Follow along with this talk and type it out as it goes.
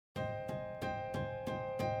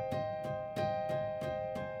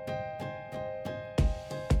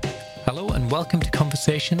Hello and welcome to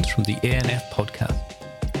Conversations from the ANF podcast.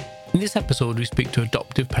 In this episode, we speak to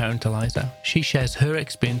adoptive parent Eliza. She shares her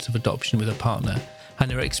experience of adoption with a partner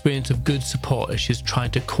and her experience of good support as she's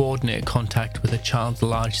trying to coordinate contact with a child's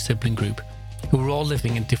large sibling group who are all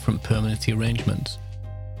living in different permanency arrangements.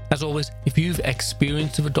 As always, if you've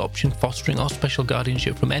experience of adoption, fostering or special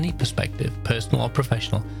guardianship from any perspective, personal or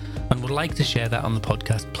professional, and would like to share that on the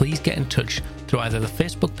podcast, please get in touch through either the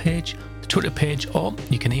Facebook page, the Twitter page, or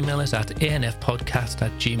you can email us at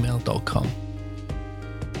anfpodcast@gmail.com.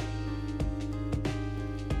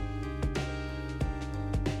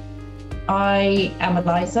 I am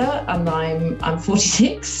Eliza and I'm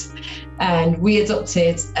 46 and we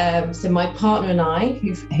adopted, so my partner and I,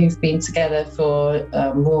 who've been together for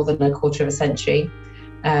more than a quarter of a century,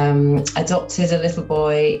 adopted a little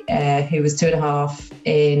boy who was 2.5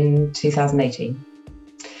 in 2018.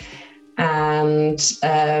 And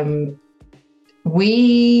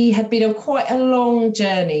we had been on quite a long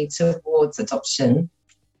journey towards adoption.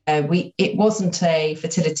 It wasn't a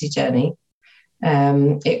fertility journey.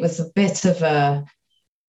 It was a bit of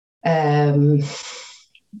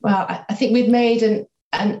I think we'd made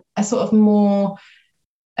a sort of more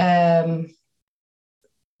a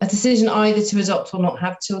decision either to adopt or not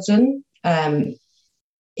have children,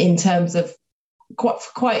 in terms of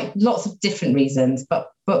quite lots of different reasons, but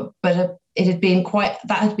it had been quite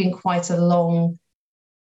a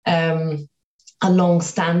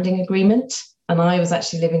long-standing agreement, and I was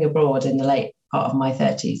actually living abroad in the late part of my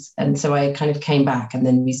 30s, and so I kind of came back, and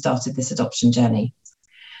then we started this adoption journey,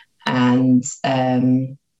 and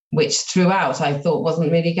which throughout I thought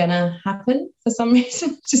wasn't really going to happen for some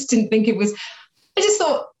reason. Just didn't think it was. I just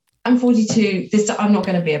thought, I'm 42. I'm not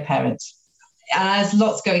going to be a parent. And there's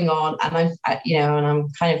lots going on, and I'm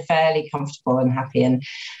kind of fairly comfortable and happy, and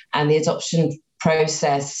the adoption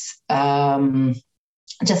process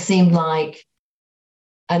just seemed like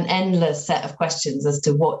an endless set of questions as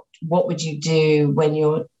to what would you do when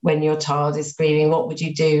your child is screaming? What would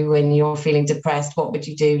you do when you're feeling depressed? What would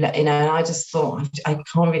you do? And I just thought, I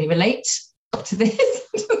can't really relate to this.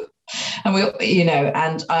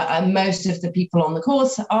 And and most of the people on the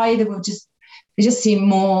course either they just seem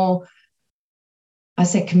more, I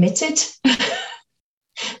say, committed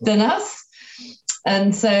than us.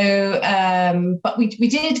 And so, but we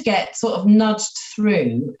did get sort of nudged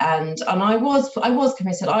through, and I was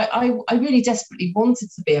committed. I really desperately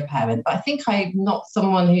wanted to be a parent, but I think I'm not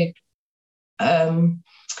someone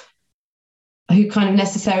who kind of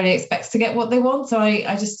necessarily expects to get what they want. So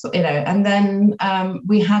I just, and then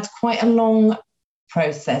we had quite a long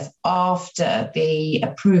process after the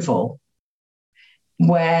approval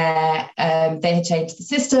where they had changed the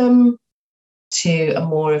system to a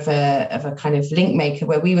more of a kind of link maker,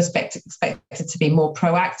 where we were expected to be more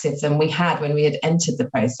proactive than we had when we had entered the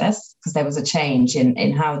process, because there was a change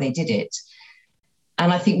in how they did it.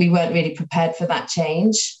 And I think we weren't really prepared for that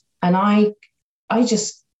change. And I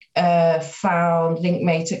just found link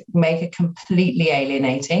maker completely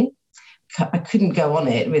alienating. I couldn't go on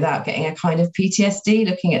it without getting a kind of PTSD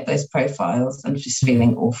looking at those profiles and just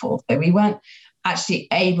feeling awful. So we weren't actually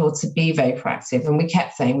able to be very proactive, and we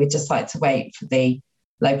kept saying we'd just like to wait for the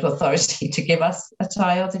local authority to give us a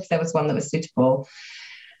child if there was one that was suitable.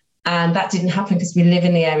 And that didn't happen because we live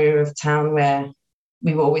in the area of town where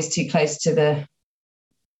we were always too close to the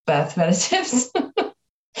birth relatives.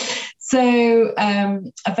 So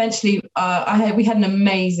eventually we had an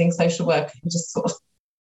amazing social worker who just sort of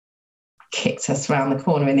kicked us around the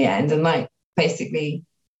corner in the end, and basically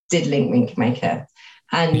did link maker.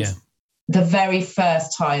 And the very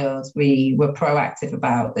first child we were proactive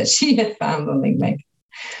about that she had found on LinkMaker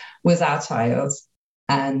was our child.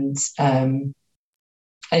 And it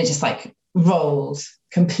just rolled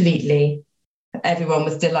completely. Everyone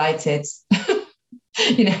was delighted.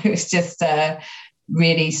 It was just a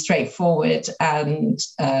really straightforward and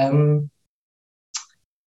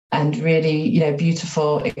really,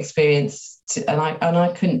 beautiful experience. And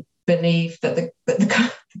I couldn't believe that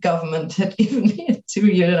the government had given me a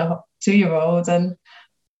 2-year-old, and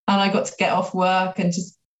I got to get off work and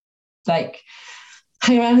just hang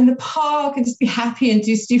around in the park and just be happy and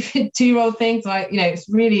do stupid 2-year-old things. It's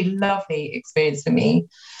really lovely experience for me.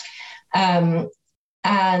 And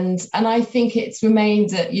I think it's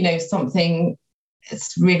remained something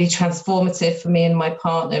that's really transformative for me and my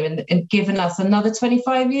partner, and given us another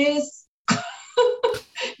 25 years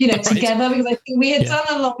together, because I think we had done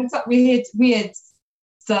a long time. We had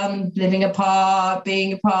done living apart,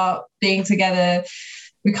 being together.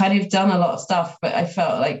 We kind of done a lot of stuff, but I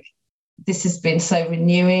felt like this has been so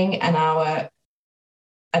renewing, and our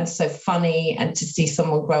and so funny, and to see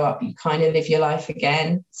someone grow up, you kind of live your life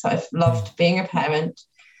again. So I've loved being a parent.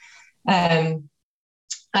 But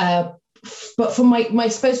from I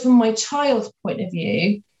suppose from my child's point of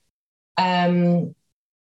view,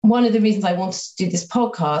 one of the reasons I wanted to do this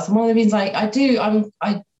podcast, and one of the reasons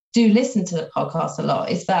I do listen to the podcast a lot,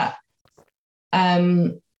 is that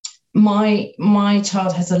my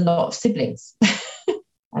child has a lot of siblings,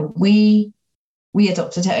 and we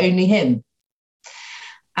adopted only him,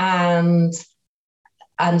 and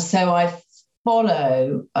so I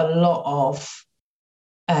follow a lot of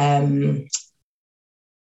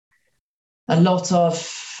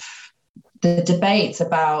the debates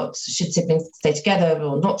about should siblings stay together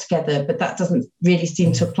or not together, but that doesn't really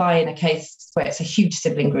seem to apply in a case where it's a huge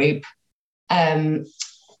sibling group. And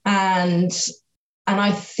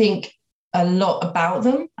I think a lot about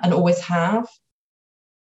them, and always have.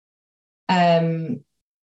 I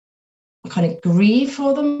kind of grieve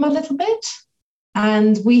for them a little bit,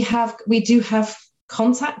 and we do have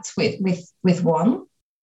contact with one.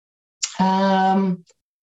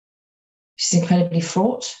 She's incredibly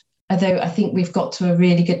fraught, although I think we've got to a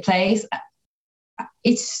really good place.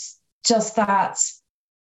 It's just that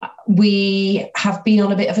we have been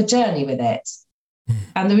on a bit of a journey with it.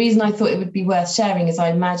 And the reason I thought it would be worth sharing is I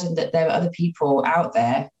imagined that there are other people out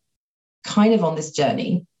there kind of on this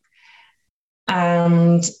journey.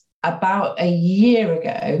 And about a year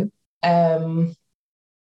ago, I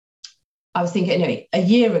was thinking, anyway, a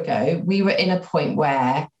year ago, we were in a point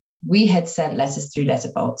where we had sent letters through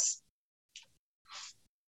letterbox.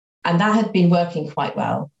 And that had been working quite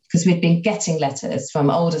well, because we'd been getting letters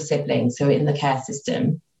from older siblings who are in the care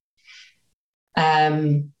system.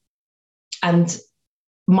 And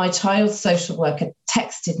my child's social worker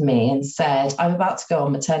texted me and said, I'm about to go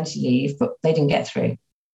on maternity leave, but they didn't get through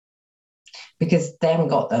because they haven't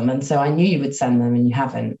got them. And so I knew you would send them and you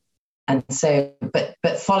haven't. And so, but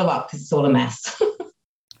follow up, because it's all a mess.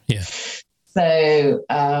 Yeah. So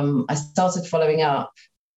I started following up.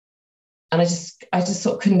 And I just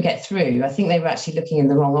sort of couldn't get through. I think they were actually looking in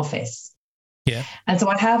the wrong office. Yeah. And so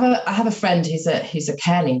I have a friend who's a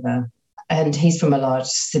care leaver, and he's from a large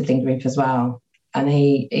sibling group as well. And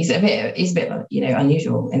he's a bit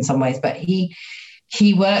unusual in some ways, but he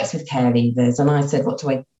works with care leavers. And I said, what do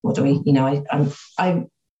we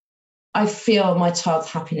I feel my child's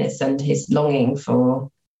happiness and his longing for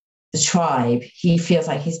the tribe. He feels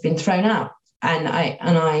like he's been thrown out, and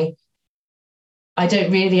I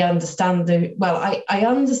don't really understand I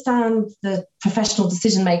understand the professional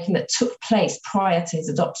decision-making that took place prior to his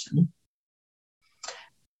adoption.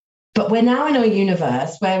 But we're now in a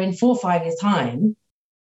universe where in 4 or 5 years' time,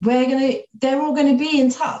 they're all going to be in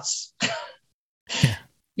touch.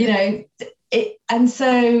 Yeah. And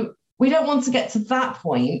so we don't want to get to that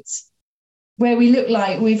point where we look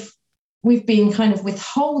like we've been kind of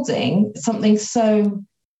withholding something so,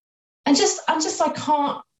 I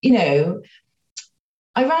can't,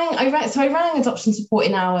 I rang adoption support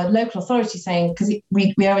in our local authority saying, because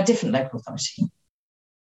we are a different local authority.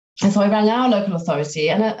 And so I rang our local authority,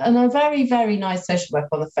 and a very, very nice social worker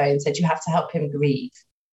on the phone said, you have to help him grieve.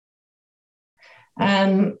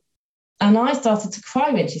 And I started to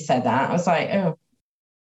cry when she said that. I was like, oh.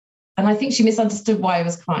 And I think she misunderstood why I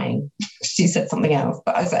was crying. She said something else,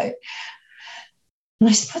 but I was like, and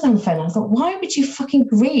I just put on the phone and I thought, why would you fucking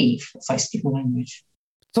grieve? It's like, excuse my language.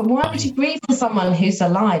 But why would you grieve for someone who's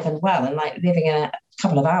alive and well and like living a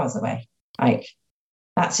couple of hours away? Like,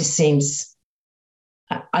 that just seems.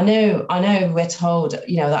 I know. We're told, that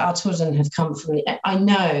our children have come from. I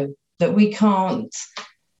know that we can't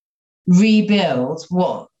rebuild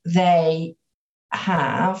what they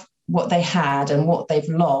have, what they had, and what they've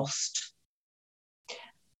lost.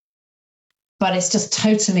 But it's just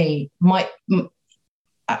totally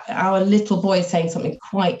our little boy is saying something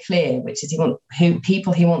quite clear, which is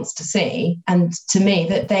people he wants to see. And to me,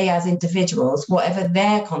 that they as individuals, whatever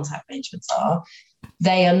their contact arrangements are,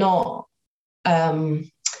 they are not, they're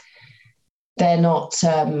not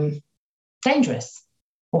dangerous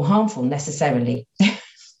or harmful necessarily.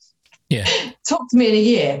 Yeah. Talk to me in a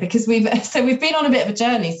year, because we've been on a bit of a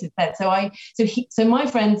journey since then. So my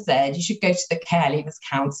friend said you should go to the Care Leavers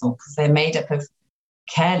Council, because they're made up of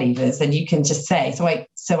care leavers, and you can just say.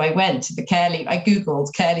 So I went to the care leaver. I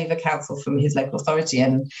googled Care Leaver Council from his local authority,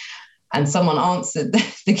 and someone answered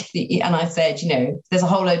and I said, there's a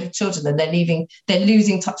whole load of children and they're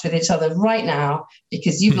losing touch with each other right now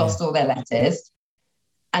because you've lost all their letters.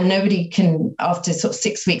 And nobody can, after sort of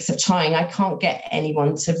 6 weeks of trying, I can't get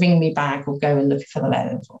anyone to ring me back or go and look for the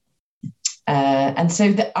letters. And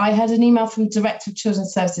so I had an email from Director of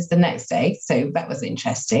Children's Services the next day. So that was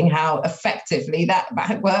interesting how effectively that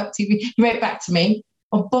worked. He wrote back to me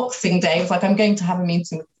on Boxing Day. It was like, I'm going to have a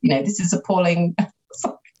meeting. This is appalling.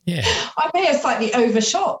 Yeah. I may have slightly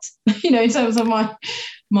overshot, in terms of my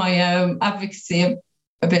advocacy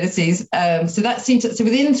abilities. So that seemed so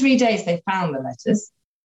within 3 days, they found the letters.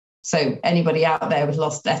 So anybody out there with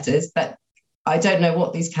lost letters, that I don't know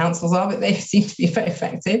what these councils are, but they seem to be very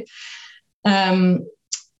effective.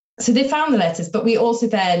 So they found the letters, but we also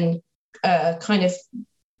then kind of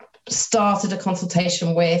started a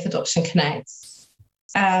consultation with Adoption Connect,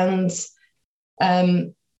 and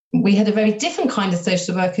we had a very different kind of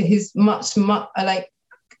social worker who's much like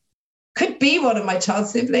could be one of my child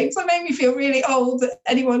siblings. It made me feel really old that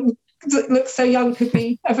anyone that looks so young could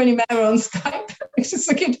be. I've only met her on Skype. It's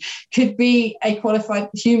just could be a qualified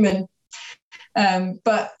human,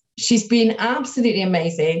 but she's been absolutely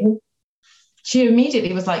amazing. She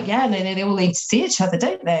immediately was like, yeah, no, they all need to see each other,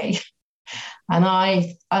 don't they? And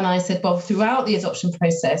I said, well, throughout the adoption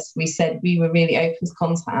process, we said we were really open to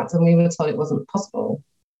contact, and we were told it wasn't possible.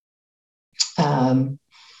 And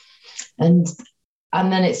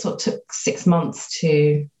then it sort of took 6 months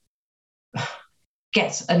to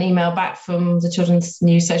get an email back from the children's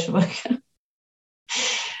new social worker.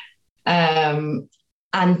 And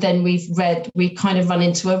then we've kind of run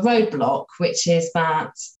into a roadblock, which is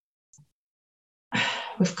that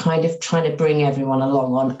we've kind of trying to bring everyone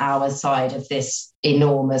along on our side of this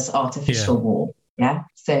enormous artificial wall. Yeah.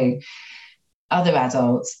 So other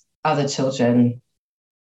adults, other children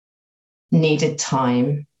needed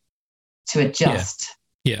time to adjust.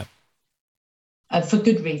 Yeah. And for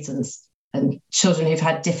good reasons. And children who've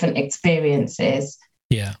had different experiences.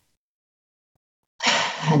 Yeah.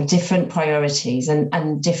 And different priorities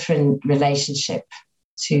and different relationship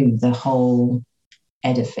to the whole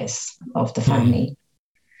edifice of the family.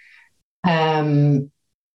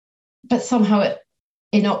 But somehow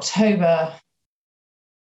in October,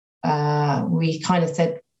 we kind of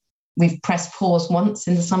said, we've pressed pause once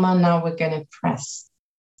in the summer, now we're going to press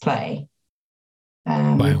play.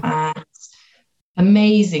 Wow. And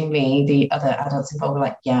amazingly, the other adults involved were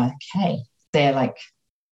like, yeah, okay. They're like,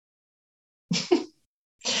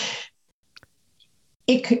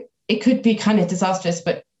 it could be kind of disastrous,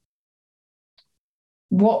 but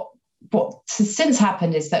what has since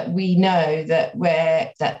happened is that we know that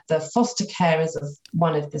the foster carers of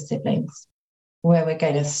one of the siblings, where we're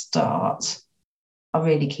going to start, are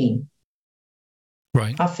really keen.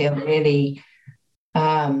 Right. I feel really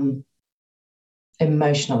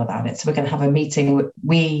emotional about it. So we're going to have a meeting.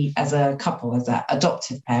 We, as a couple, as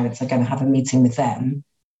adoptive parents, are going to have a meeting with them.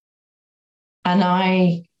 And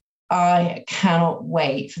I cannot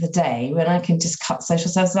wait for the day when I can just cut social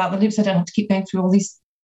services out of the loop, so I don't have to keep going through all these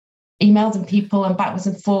emails and people and backwards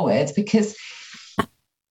and forwards, because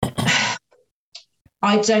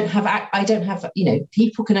I don't have,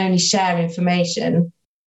 people can only share information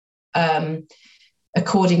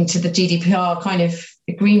according to the GDPR kind of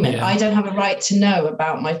agreement. Yeah. I don't have a right to know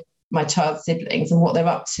about my child's siblings and what they're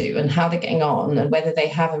up to and how they're getting on and whether they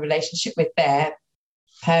have a relationship with their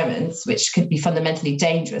parents, which could be fundamentally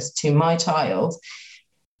dangerous to my child.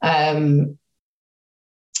 And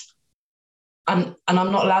I'm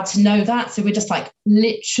not allowed to know that. So we're just like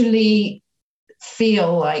literally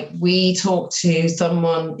feel like we talk to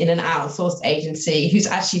someone in an outsourced agency who's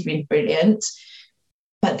actually been brilliant,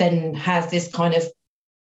 but then has this kind of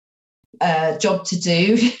job to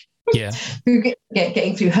do. Yeah. Who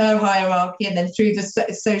getting through her hierarchy and then through the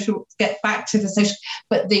social, get back to the social.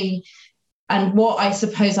 And what I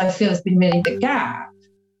suppose I feel has been really the gap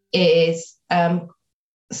is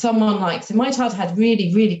someone like, so my child had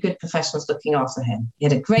really, really good professionals looking after him. He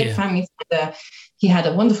had a great family father. He had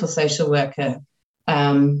a wonderful social worker.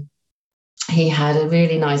 He had a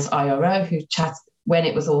really nice IRO who chatted when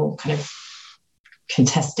it was all kind of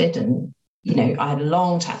contested. And, I had a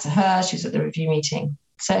long chat to her. She was at the review meeting.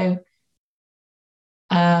 So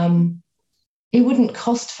it wouldn't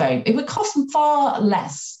cost phone. It would cost them far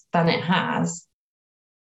less than it has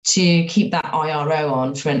to keep that IRO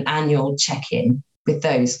on for an annual check-in with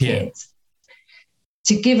those kids.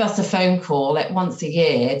 To give us a phone call once a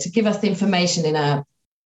year, to give us the information in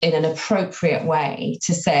an appropriate way,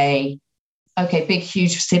 to say, okay, big,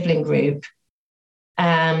 huge sibling group.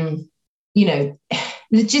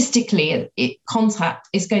 Logistically, contact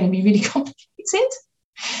is going to be really complicated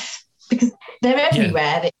because they're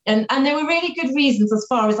everywhere. And there were really good reasons, as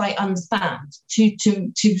far as I understand, to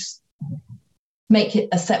make it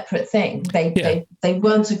a separate thing. They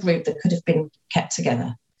weren't a group that could have been kept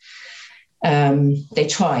together. They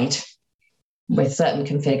tried. with certain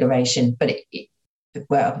configuration, but a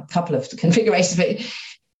couple of configurations, but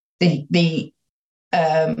the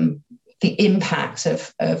impact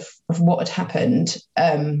of what had happened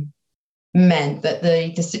meant that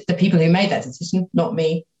the people who made that decision, not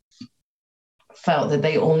me, felt that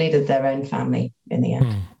they all needed their own family in the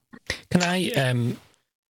end. Can I?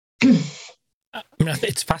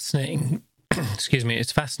 It's fascinating. Excuse me.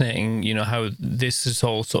 It's fascinating, how this is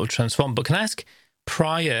all sort of transformed. But can I ask,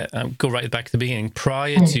 prior, go right back to the beginning,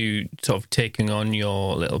 prior to sort of taking on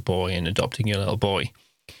your little boy and adopting your little boy,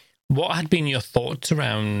 what had been your thoughts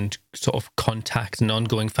around sort of contact and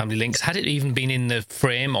ongoing family links? Had it even been in the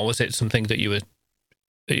frame, or was it something that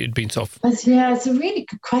you'd been sort of... Yeah, it's a really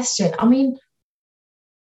good question. I mean,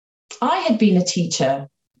 I had been a teacher,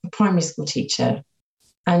 a primary school teacher,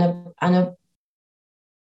 and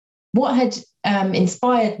what had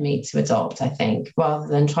inspired me to adopt, I think, rather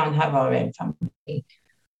than try and have our own family,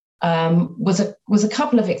 was a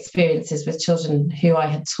couple of experiences with children who I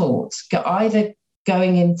had taught, either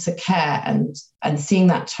going into care and seeing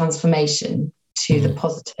that transformation to the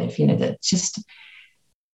positive, that just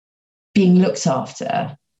being looked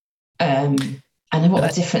after, and what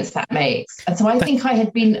a difference that makes. And so I think I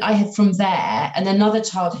had from there, and another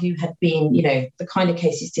child who had been, the kind of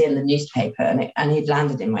case you see in the newspaper, and he'd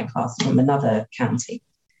landed in my class from another county.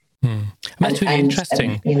 That's really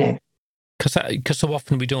interesting. Because so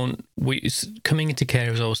often coming into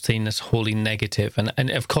care is always seen as wholly negative,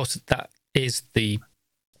 and of course that is it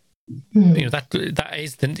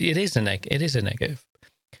is a negative.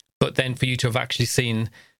 But then for you to have actually seen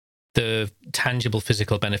the tangible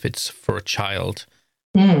physical benefits for a child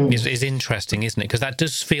is interesting, isn't it? Because that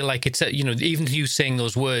does feel like it's even you saying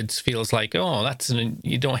those words feels like,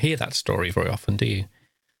 you don't hear that story very often, do you?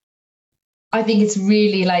 I think it's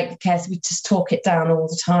really like the case we just talk it down all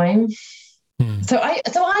the time. So I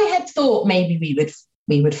had thought maybe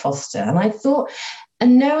we would foster, and I thought,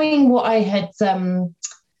 and knowing what I had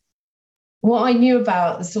what I knew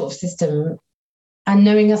about the sort of system, and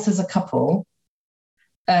knowing us as a couple,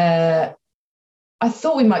 I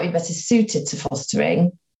thought we might be better suited to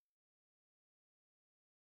fostering,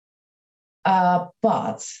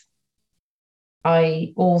 but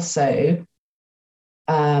I also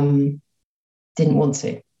didn't want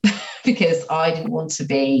to because I didn't want to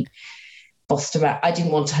be bossed around. I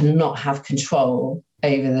didn't want to not have control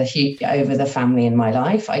over the family in my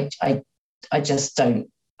life. I just don't.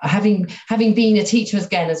 Having been a teacher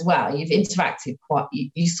again as well, you've interacted quite.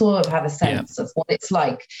 You sort of have a sense of what it's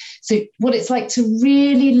like. So what it's like to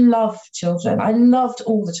really love children. I loved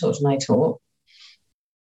all the children I taught.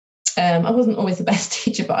 I wasn't always the best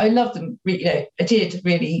teacher, but I loved them. I did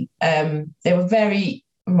really. They were very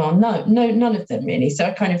well. No, none of them really. So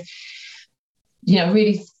I kind of,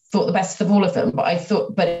 really thought the best of all of them. But I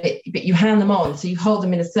thought, but you hand them on, so you hold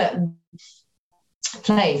them in a certain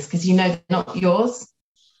place because they're not yours.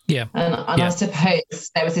 Yeah. And I suppose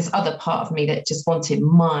there was this other part of me that just wanted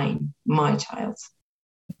my child.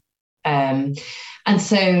 And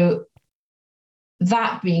so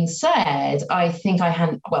that being said, I think I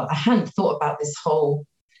hadn't thought about this whole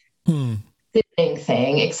sibling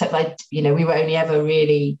thing, except we were only ever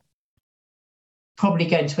really probably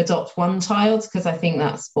going to adopt one child, because I think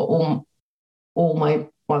that's what my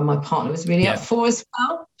partner was really up for as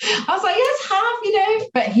well. I was like, yes,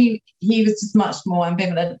 but he was just much more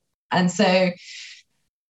ambivalent. And so,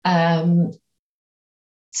 to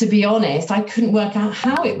be honest, I couldn't work out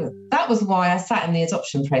how it would. That was why I sat in the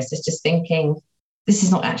adoption process just thinking, this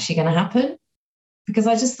is not actually going to happen, because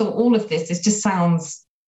I just thought all of this just sounds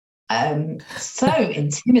so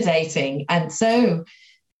intimidating and so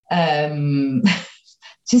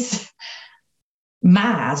just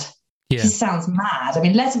mad. It just sounds mad. I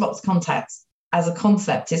mean, letterbox contacts as a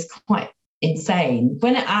concept is quite insane.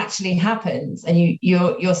 When it actually happens and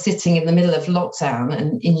you're sitting in the middle of lockdown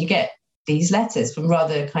and you get these letters from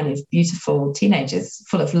rather kind of beautiful teenagers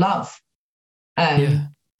full of love,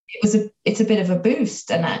 it's a bit of a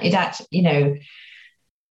boost, and it actually,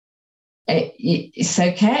 it's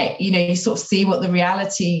okay. You sort of see what the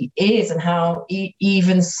reality is and how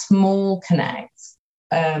even small connects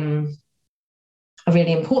are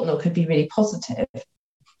really important or could be really positive.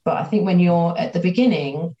 But I think when you're at the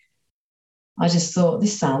beginning, I just thought,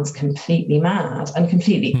 this sounds completely mad and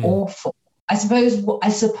completely awful. I suppose what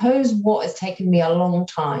has taken me a long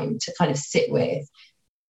time to kind of sit with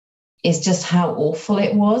is just how awful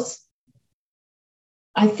it was.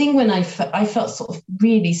 I think when I felt sort of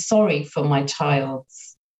really sorry for my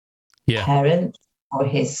child's parents or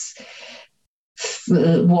his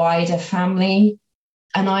wider family.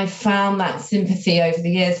 And I found that sympathy over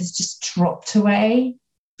the years has just dropped away,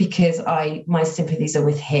 because my sympathies are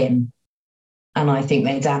with him, and I think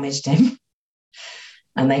they damaged him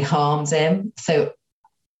and they harmed him. So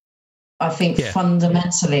I think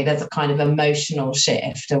fundamentally there's a kind of emotional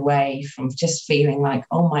shift away from just feeling like,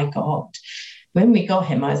 oh my God. When we got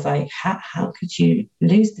him, I was like, how could you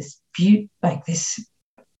lose this this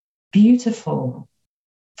beautiful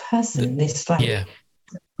person, this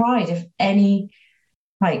pride of any,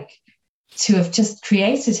 to have just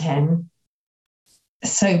created him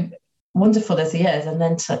so wonderful as he is, and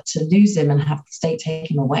then to lose him and have the state take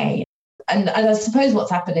him away. And I suppose what's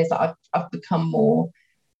happened is that I've become more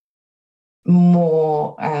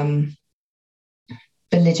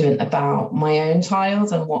belligerent about my own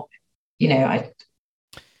child and what, I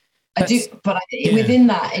do, but within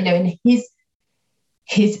that, in his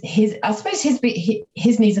I suppose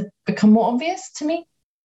his needs have become more obvious to me.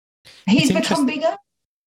 He's become bigger.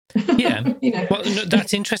 Yeah. Well, no,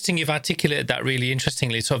 that's interesting. You've articulated that really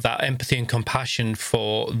interestingly, sort of that empathy and compassion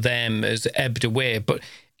for them has ebbed away, but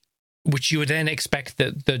which you would then expect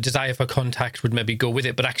that the desire for contact would maybe go with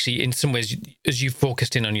it. But actually, in some ways, as you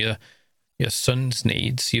focused in on your son's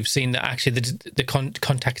needs, you've seen that actually the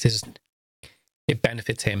contact it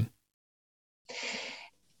benefits him.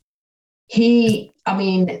 I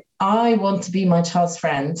want to be my child's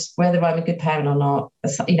friend, whether I'm a good parent or not.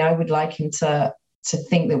 I would like him to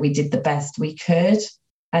think that we did the best we could.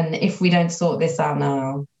 And if we don't sort this out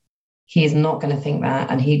now, he is not going to think that,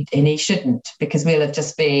 and he shouldn't, because we'll have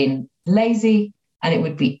just been lazy, and it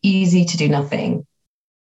would be easy to do nothing.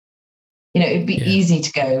 It would be easy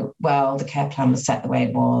to go, well, the care plan was set the way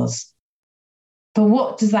it was. But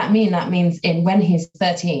what does that mean? That means when he's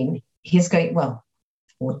 13, he's going,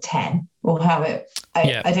 or 10, or how it,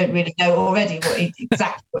 I don't really know already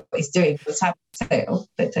exactly what he's doing on the tablet.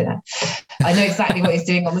 But I know exactly what he's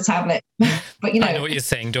doing on the tablet. But I know what you're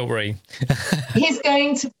saying, don't worry. He's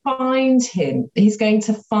going to find him. He's going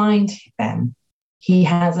to find them. He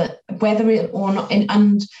has whether it or not,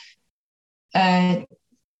 and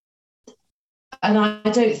I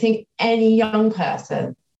don't think any young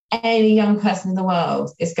person in the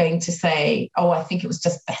world is going to say, oh, I think it was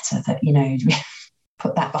just better that,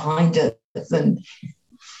 put that behind us. And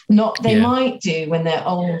they might do when they're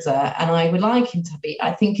older, and I would like him to be.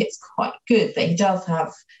 I think it's quite good that he does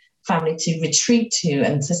have family to retreat to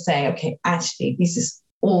and to say, okay, actually, this is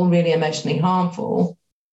all really emotionally harmful.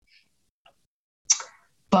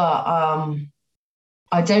 But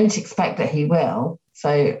I don't expect that he will.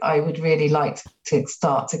 So I would really like to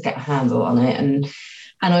start to get a handle on it. And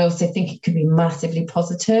I also think it could be massively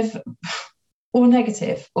positive or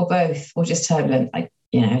negative or both, or just turbulent. I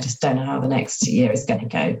just don't know how the next year is going to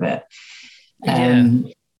go. But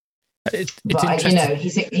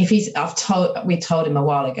we told him a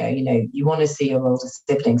while ago, you want to see your older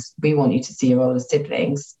siblings. We want you to see your older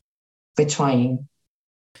siblings. We're trying.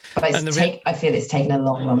 But I feel it's taken a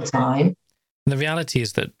long, long time. And the reality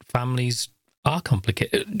is that families are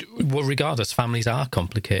complicated. Well, regardless, families are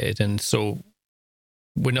complicated. And so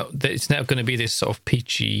it's not going to be this sort of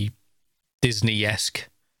peachy Disney-esque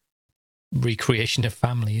recreation of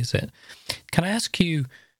family, is it? Can I ask you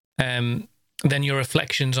then your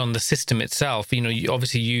reflections on the system itself?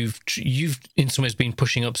 Obviously you've in some ways been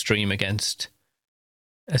pushing upstream against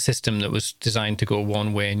a system that was designed to go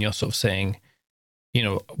one way, and you're sort of saying,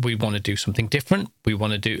 we want to do something different. We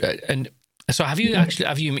want to do, and so you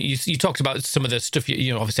talked about some of the stuff,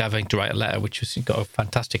 obviously having to write a letter, which has got a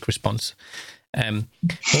fantastic response. But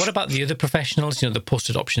what about the other professionals, the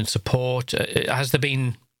post-adoption support? Has there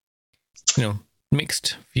been,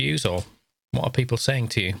 mixed views, or what are people saying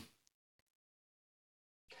to you?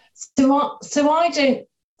 So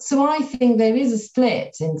I think there is a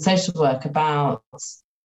split in social work about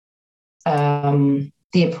the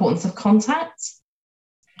importance of contact.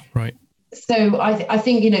 Right. So I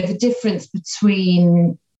think, the difference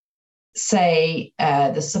between, say,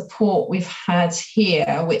 the support we've had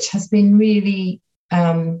here, which has been really,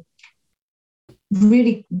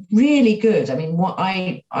 really, really good. I mean, what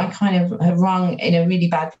I kind of have rung in a really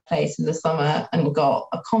bad place in the summer and got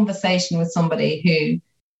a conversation with somebody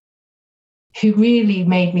who really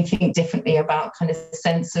made me think differently about kind of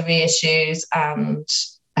sensory issues, and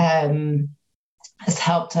has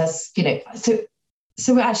helped us,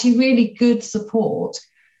 so we're actually really good support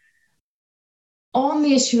on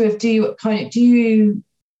the issue of do you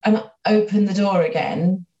open the door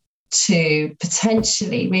again to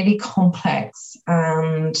potentially really complex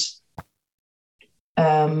and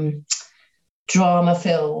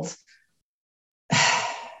drama-filled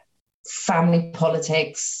family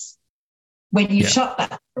politics when you shut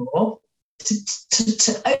that door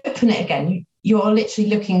to open it again. you're literally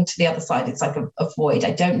looking to the other side. It's like a void.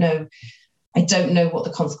 I don't know what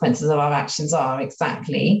the consequences of our actions are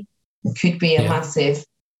exactly. It could be a massive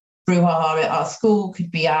brouhaha at our school,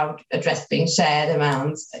 could be our address being shared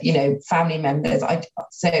around, family members.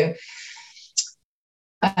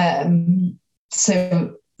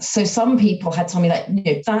 So some people had told me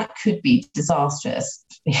that could be disastrous.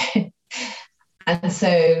 And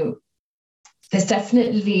so there's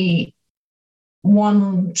definitely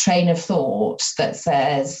one train of thought that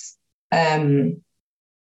says, and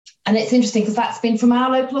it's interesting because that's been from our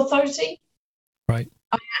local authority. Right.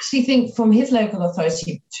 I actually think from his local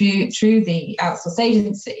authority through the outsourced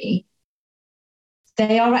agency,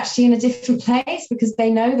 they are actually in a different place because they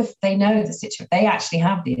know the situation. They actually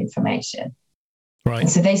have the information. Right. And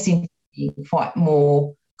so they seem to be quite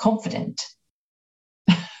more confident.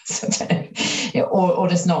 or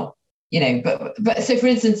just not, but so for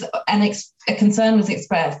instance, a concern was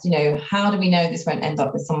expressed, how do we know this won't end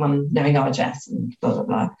up with someone knowing our address and blah, blah,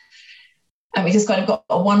 blah. And we just kind of got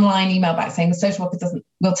a one-line email back saying the social worker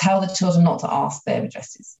will tell the children not to ask their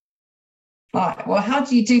addresses. Like, well, how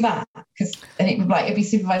do you do that? And it would it'd be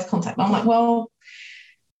supervised contact. And I'm like, well,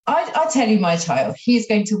 I tell you, my child, he is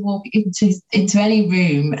going to walk into any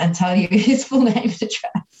room and tell you his full name and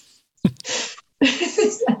address.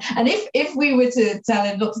 And if we were to tell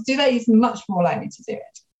him not to do that, he's much more likely to do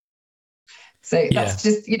it. So that's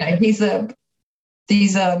just,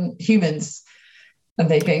 these humans, and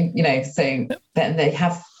they've been, so then they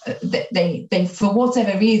have, they for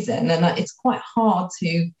whatever reason, and it's quite hard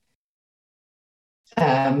to,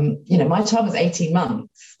 my child was 18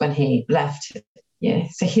 months when he left.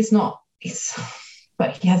 So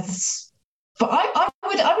but he has this. But I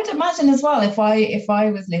would imagine as well, if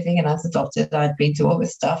I was living and I was adopted, I'd been to all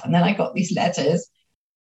this stuff, and then I got these letters,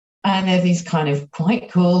 and they're these kind of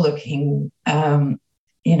quite cool looking, and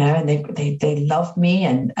they love me,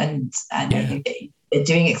 and they're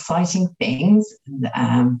doing exciting things,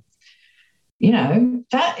 and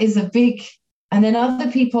that is a big. And then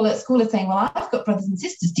other people at school are saying, well, I've got brothers and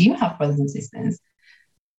sisters. Do you have brothers and sisters?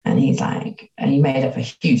 And he's like, and he made up a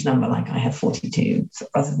huge number, like I have 42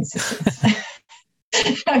 brothers and sisters.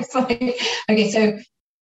 I was like, okay, so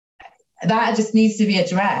that just needs to be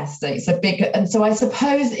addressed. It's a big, and so I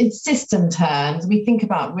suppose in system terms, we think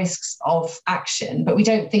about risks of action, but we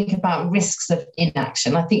don't think about risks of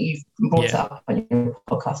inaction. I think you've brought it up on your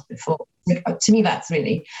podcast before. To me, that's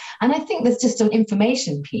really, and I think there's just an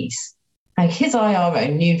information piece. Like his IRO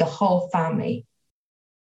knew the whole family.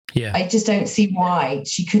 Yeah. I just don't see why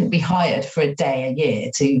she couldn't be hired for a day a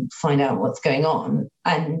year to find out what's going on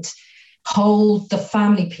and hold the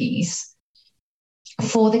family piece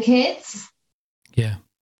for the kids. Yeah.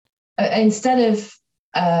 Instead of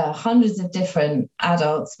hundreds of different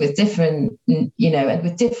adults with different, and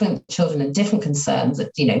with different children and different concerns,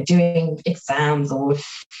 doing exams or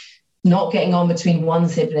not getting on between one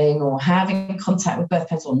sibling or having contact with birth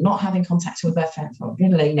parents or not having contact with birth parents, or,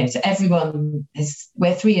 so everyone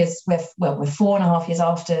we're 4.5 years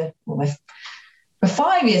after, we're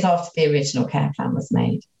 5 years after the original care plan was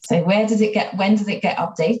made. So when does it get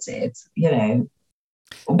updated?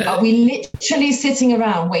 Are we literally sitting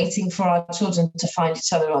around waiting for our children to find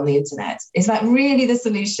each other on the internet? Is that really the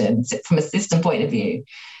solution from a system point of view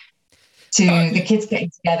to the kids getting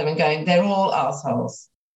together and going, they're all assholes?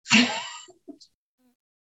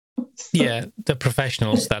 Yeah, the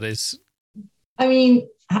professionals, that is. I mean,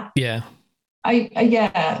 yeah. And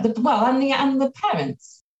the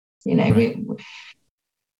parents, Right.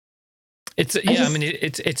 It's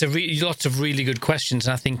lots of really good questions,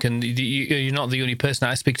 and I think, and you're not the only person.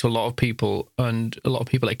 I speak to a lot of people, and a lot of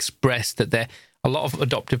people express that a lot of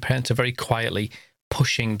adoptive parents are very quietly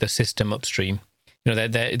pushing the system upstream.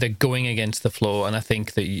 They're going against the flow, and I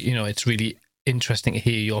think that it's really interesting to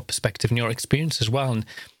hear your perspective and your experience as well. And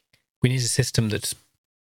we need a system that's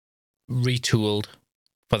retooled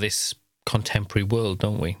for this contemporary world,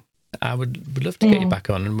 don't we? I would love to get you back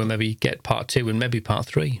on, and we'll maybe get part 2 and maybe part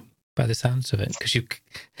 3 by the sounds of it, because you.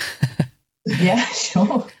 Yeah,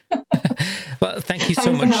 sure. Well, thank you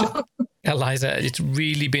so much, Eliza. It's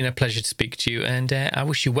really been a pleasure to speak to you, and I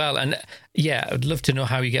wish you well. And I'd love to know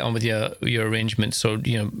how you get on with your arrangements. So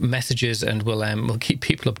messages, and we'll keep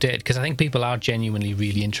people updated, because I think people are genuinely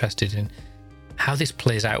really interested in how this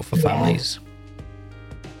plays out for families.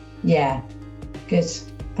 Yeah, good.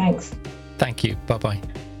 Thanks. Thank you. Bye-bye.